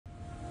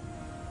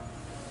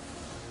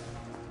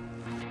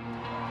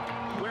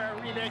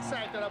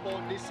excited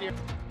about this year.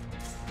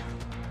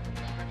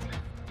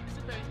 This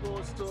event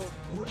goes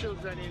to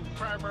children in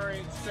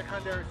primary,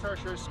 secondary,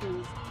 tertiary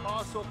schools,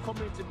 also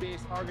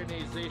community-based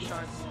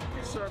organizations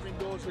serving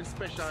those with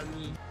special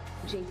needs.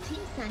 JT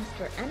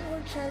Sangster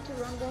Annual Charity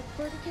Run Walk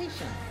for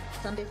Education,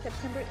 Sunday,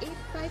 September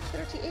 8th,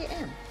 5:30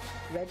 a.m.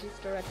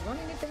 Register at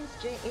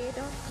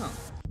runningeventsja.com.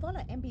 Follow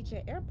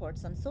MBJ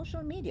Airports on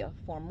social media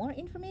for more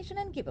information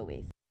and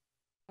giveaways.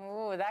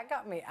 Oh, that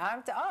got me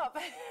amped up.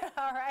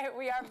 All right,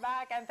 we are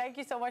back, and thank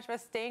you so much for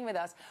staying with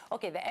us.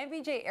 Okay, the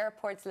MBJ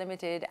Airports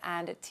Limited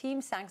and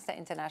Team Sangster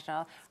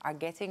International are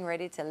getting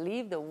ready to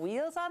leave the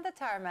wheels on the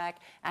tarmac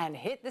and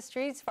hit the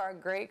streets for a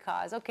great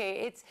cause.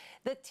 Okay, it's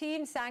the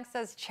Team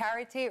Sangster's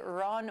Charity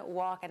Run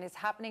Walk, and it's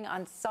happening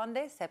on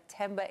Sunday,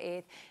 September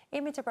 8th,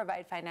 aiming to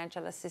provide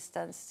financial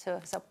assistance to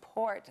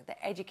support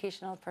the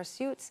educational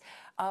pursuits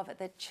of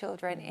the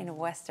children in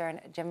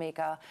Western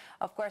Jamaica.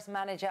 Of course,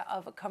 Manager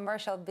of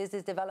Commercial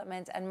Business Development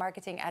and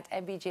Marketing at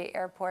MBJ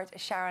Airport,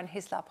 Sharon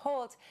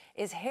Hislop-Holt,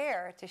 is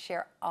here to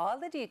share all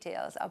the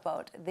details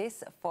about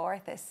this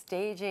fourth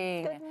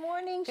staging. Good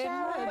morning,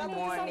 Sharon. Good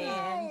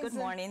morning. Good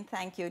morning.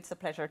 Thank you. It's a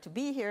pleasure to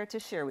be here to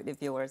share with the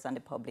viewers and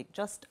the public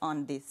just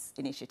on this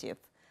initiative.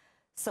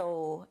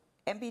 So,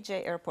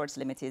 MBJ Airports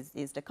Limited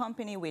is the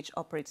company which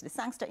operates the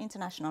Sangster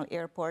International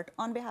Airport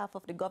on behalf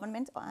of the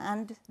government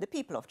and the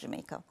people of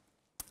Jamaica.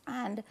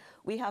 And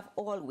we have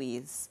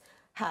always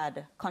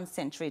had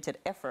concentrated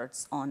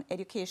efforts on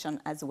education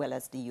as well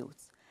as the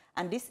youth.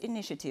 And this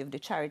initiative, the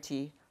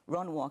Charity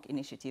Run Walk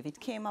initiative, it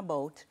came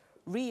about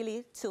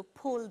really to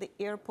pull the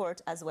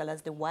airport as well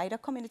as the wider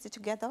community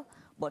together,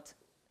 but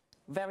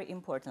very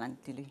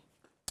importantly,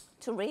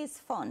 to raise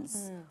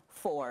funds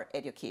for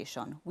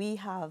education. We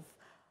have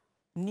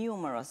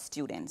numerous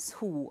students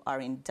who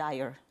are in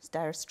dire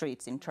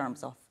straits in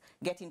terms of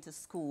getting to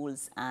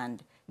schools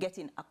and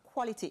getting a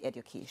quality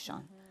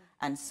education.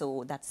 And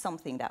so that's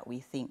something that we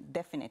think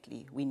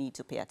definitely we need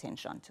to pay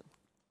attention to.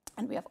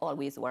 And we have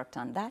always worked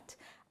on that.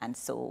 And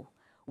so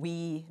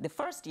the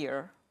first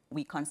year,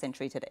 we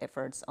concentrated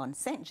efforts on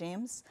St.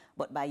 James,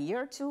 but by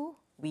year 2,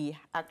 we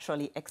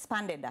actually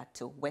expanded that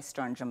to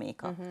Western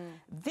Jamaica.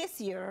 This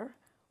year,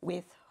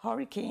 with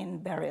Hurricane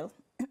Beryl,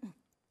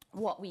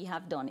 what we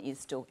have done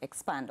is to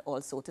expand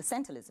also to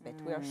St. Elizabeth.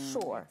 We are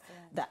sure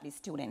that the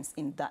students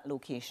in that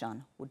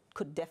location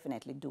could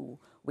definitely do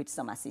with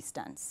some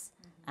assistance.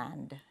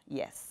 And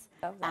yes,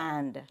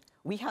 and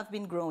we have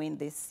been growing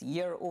this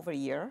year over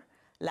year.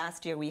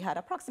 Last year we had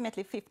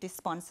approximately 50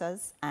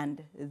 sponsors,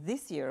 and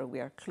this year we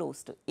are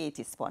close to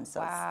 80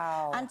 sponsors.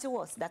 Wow. And to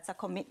us, that's a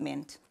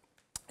commitment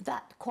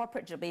that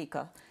corporate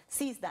Jamaica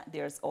sees that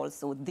there's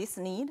also this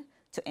need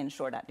to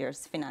ensure that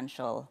there's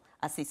financial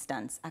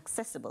assistance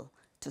accessible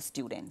to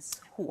students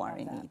who are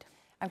in need.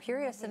 I'm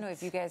curious to know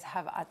if you guys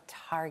have a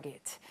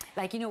target.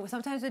 Like, you know,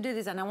 sometimes we do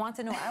this, and I want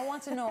to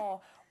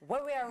know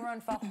what we are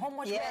run for, how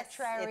much we are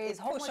try raise,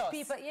 how much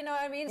people, you know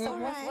what I mean? So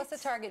what's the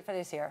target for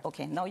this year?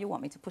 Okay, now you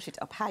want me to push it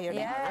up higher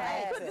than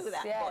I could do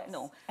that, but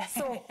no.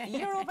 So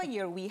year over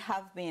year, we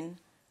have been,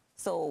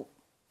 so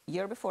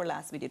year before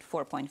last, we did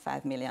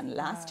 4.5 million.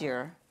 Last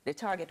year, the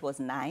target was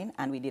 9,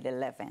 and we did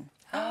 11.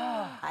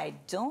 I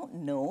don't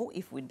know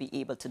if we'd be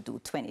able to do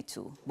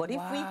 22, but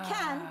if we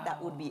can, that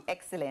would be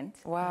excellent.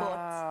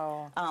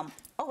 Wow. But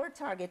our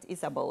target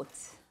is about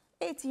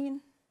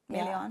 18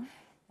 million.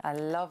 I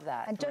love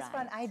that. And just for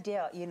an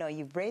idea, you know,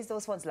 you've raised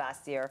those funds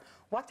last year.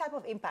 What type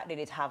of impact did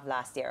it have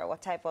last year?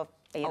 What type of,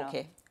 you know?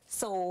 Okay,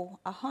 so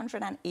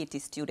 180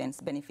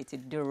 students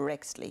benefited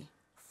directly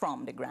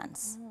from the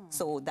grants.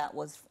 So that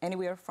was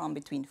anywhere from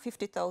between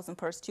 50,000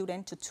 per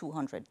student to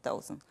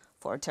 200,000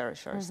 for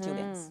tertiary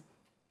students.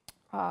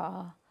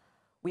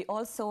 We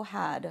also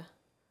had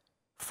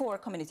 4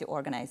 community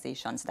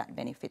organizations that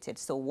benefited.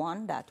 So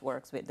one that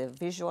works with the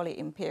visually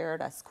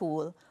impaired, a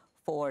school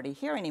for the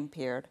hearing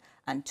impaired,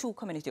 and 2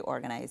 community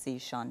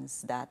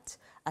organizations that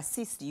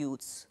assist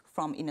youths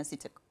from inner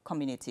city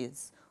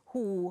communities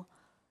who,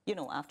 you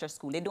know, after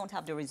school, they don't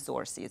have the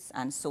resources.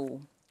 And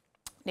so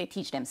they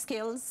teach them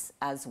skills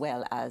as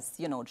well as,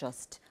 you know,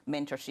 just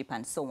mentorship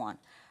and so on.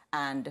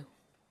 And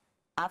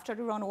after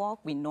the run walk,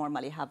 we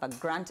normally have a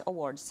grant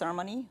award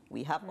ceremony.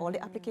 We have all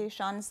the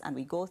applications, and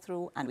we go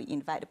through and we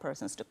invite the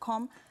persons to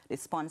come. The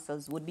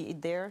sponsors would be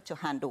there to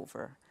hand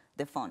over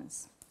the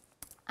funds.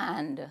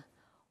 And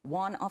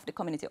one of the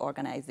community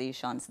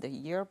organizations, the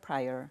year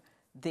prior,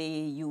 they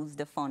used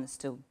the funds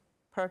to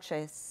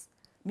purchase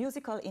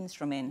musical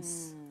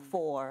instruments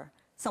for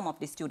some of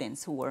the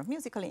students who were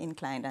musically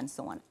inclined and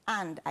so on.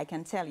 And I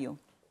can tell you,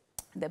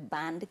 the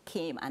band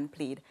came and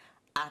played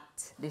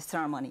at the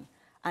ceremony.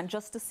 And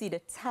just to see the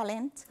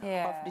talent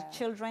of the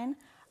children,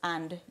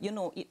 and, you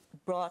know, it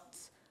brought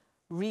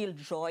real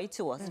joy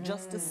to us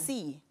just to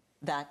see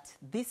that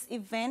this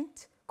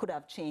event could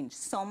have changed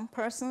some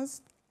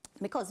persons,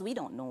 because we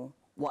don't know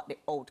what the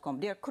outcome.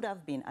 There could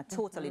have been a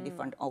totally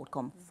different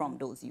outcome from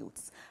those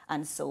youths.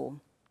 And so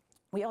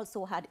we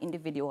also had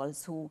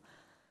individuals who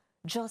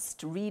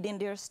just reading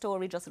their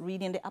story, just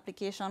reading the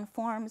application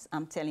forms,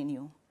 I'm telling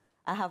you,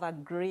 I have a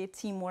great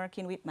team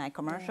working with my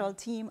commercial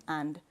team,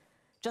 and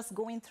just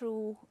going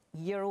through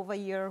year over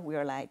year,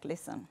 we're like,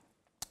 listen,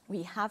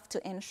 we have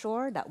to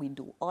ensure that we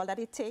do all that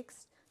it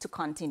takes to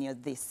continue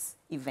this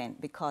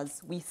event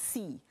because we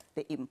see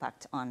the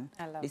impact on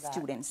the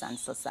students and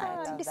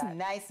society. This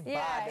nice bud.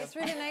 Yeah, it's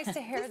really nice to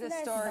hear the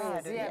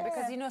stories. Yeah,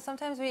 because you know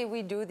sometimes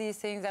we do these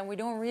things and we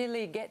don't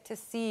really get to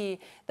see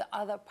the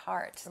other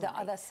part, the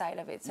other side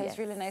of it. So it's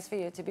really nice for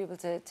you to be able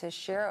to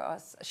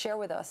share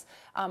with us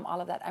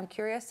all of that. I'm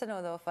curious to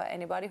know though, for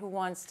anybody who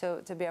wants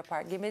to be a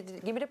part, give me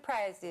the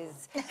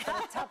prizes for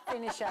the top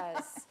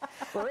finishers.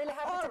 We're really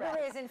happy to be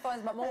raising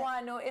funds, but I want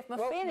to know if my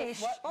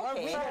finish.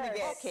 Okay.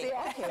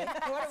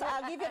 So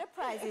I'll give you the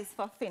prizes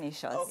for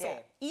finishers. Okay. So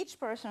each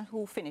person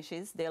who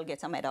finishes, they'll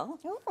get a medal.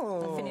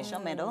 The finisher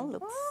medal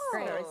looks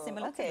very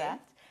similar to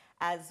that.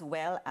 As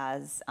well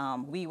as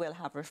we will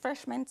have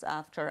refreshments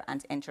after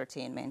and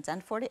entertainment.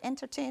 And for the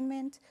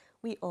entertainment,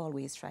 we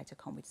always try to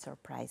come with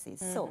surprises.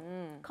 So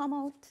come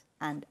out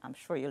and I'm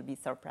sure you'll be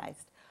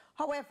surprised.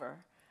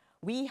 However,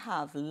 we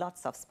have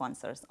lots of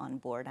sponsors on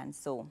board, and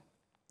so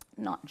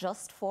not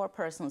just for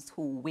persons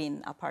who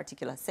win a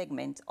particular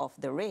segment of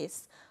the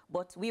race,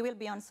 but we will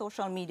be on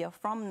social media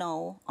from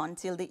now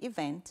until the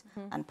event,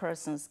 and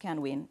persons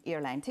can win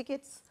airline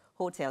tickets,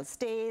 hotel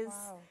stays,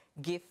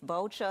 gift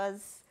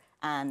vouchers,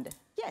 and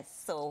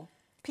yes, so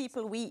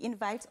people, we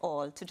invite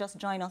all to just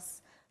join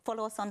us.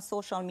 Follow us on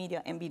social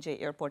media,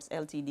 MBJ Airports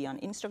Ltd on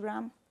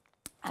Instagram,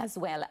 as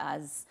well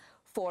as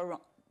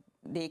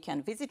they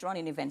can visit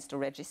Running Events to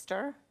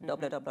register,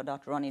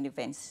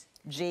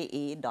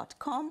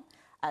 www.runningeventsja.com,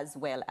 as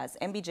well as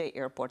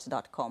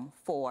mbjairports.com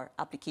for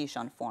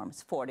application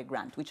forms for the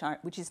grant, which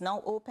is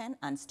now open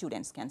and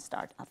students can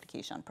start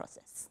application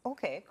process.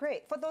 Okay,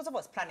 great. For those of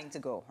us planning to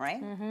go,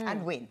 right,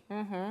 and win,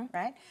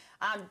 right?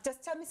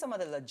 Just tell me some of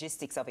the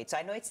logistics of it. So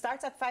I know it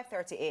starts at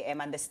 5:30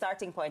 a.m. and the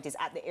starting point is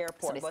at the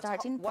airport. So the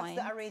starting point, what's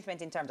the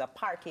arrangement in terms of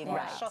parking, or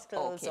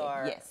shuttles,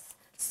 or? Yes.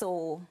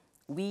 So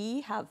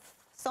we have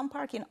some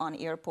parking on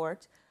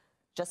airport,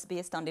 just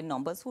based on the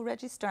numbers who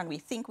register, and we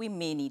think we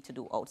may need to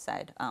do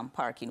outside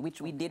parking,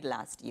 which we did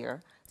last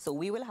year. So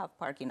we will have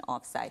parking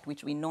off-site,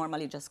 which we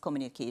normally just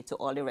communicate to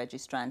all the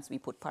registrants. We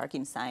put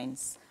parking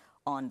signs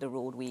on the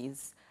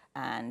roadways,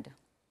 and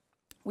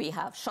we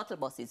have shuttle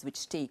buses,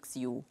 which takes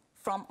you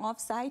from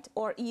off-site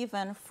or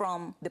even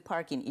from the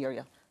parking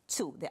area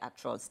to the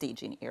actual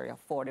staging area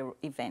for the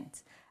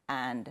event.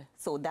 And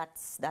so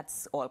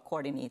that's all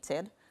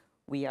coordinated.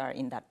 We are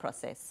in that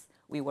process.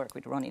 We work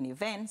with Running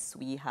Events.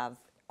 We have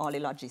all the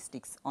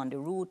logistics on the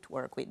route,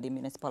 work with the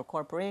municipal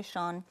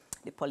corporation,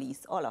 the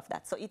police, all of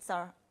that. So it's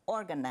our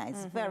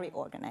organized, very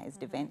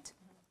organized event,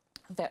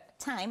 the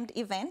timed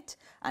event.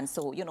 And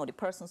so, you know, the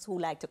persons who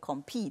like to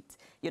compete,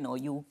 you know,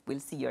 you will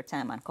see your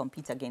time and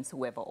compete against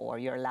whoever or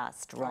your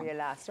last run. Or your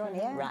last run,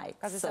 yeah. Right.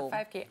 Because it's a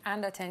 5K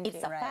and a 10K.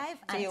 It's a 5 So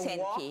and you 10K.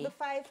 walk the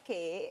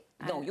 5K.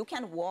 No, you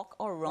can walk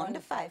or run the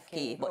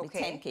 5K, but the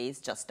 10K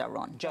is just a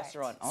run. Just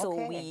run, okay. So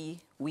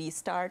we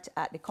start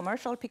at the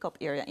commercial pickup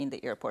area in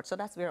the airport. So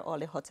that's where all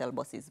the hotel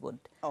buses would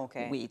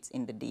wait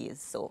in the days.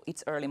 So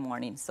it's early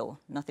morning, so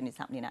nothing is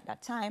happening at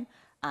that time.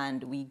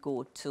 And we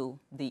go to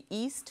the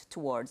east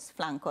towards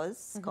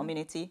Flankers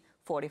Community,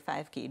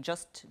 45K,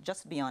 just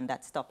beyond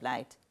that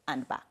stoplight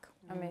and back.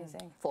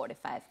 Amazing. For the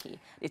 5K.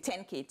 The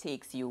 10K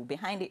takes you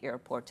behind the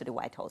airport to the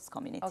White House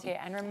community. Okay,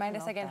 and remind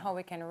us again how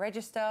we can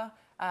register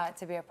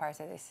to be a part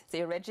of this. So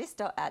you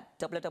register at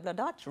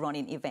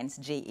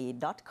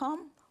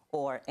www.runningeventsja.com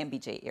or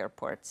MBJ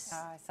Airports.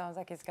 It sounds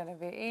like it's going to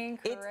be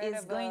incredible. It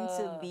is going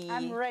to be.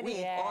 I'm ready.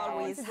 We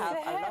always have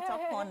a lot of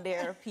fun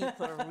there.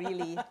 People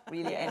really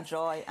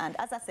enjoy. And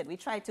as I said, we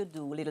try to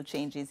do little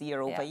changes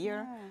year over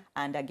year.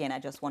 And again, I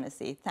just want to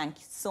say thank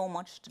you so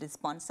much to the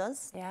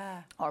sponsors,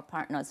 our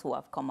partners who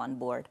have come on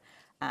board.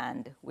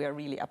 And we're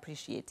really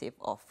appreciative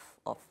of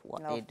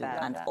what they do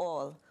and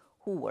all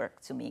who work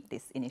to make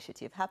this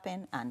initiative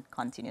happen and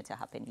continue to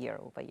happen year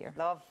over year.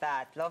 Love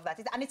that, love that.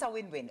 And it's a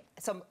win-win.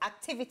 Some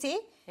activity,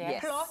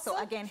 plus so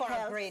again, for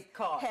a great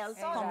cause. Health,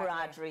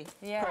 camaraderie,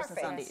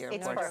 persons on the airport.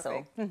 It's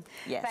perfect. So,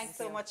 yes. Thanks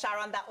so much,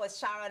 Sharon. That was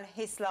Sharon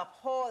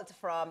Hislop-Holt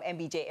from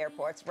MBJ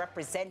Airports,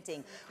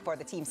 representing for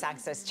the Team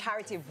Sangster's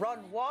charity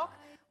run walk.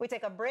 We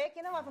take a break,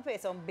 you know, we have to pay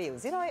some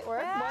bills. You know it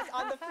works. But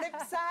on the flip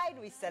side,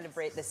 we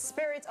celebrate the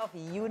spirit of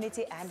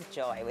unity and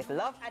joy with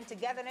Love and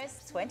Togetherness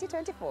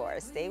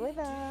 2024. Stay with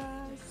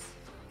us.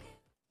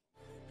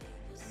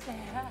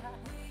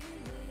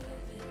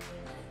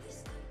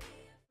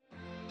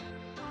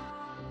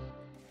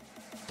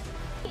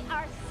 We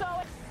are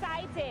so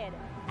excited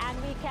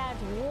and we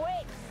can't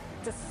wait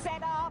to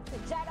set off, to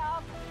jet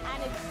off,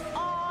 and it's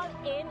all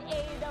in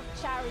aid of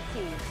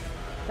charity.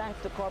 Thanks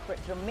to Corporate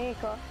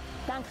Jamaica,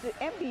 thanks to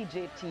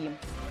MBJ team,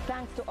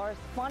 thanks to our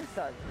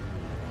sponsors.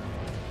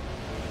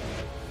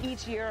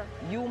 Each year,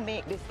 you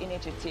make this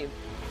initiative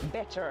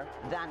better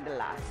than the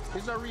last.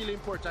 It's a really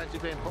important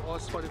event for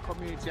us, for the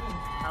community,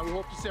 and we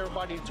hope to see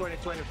everybody in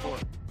 2024.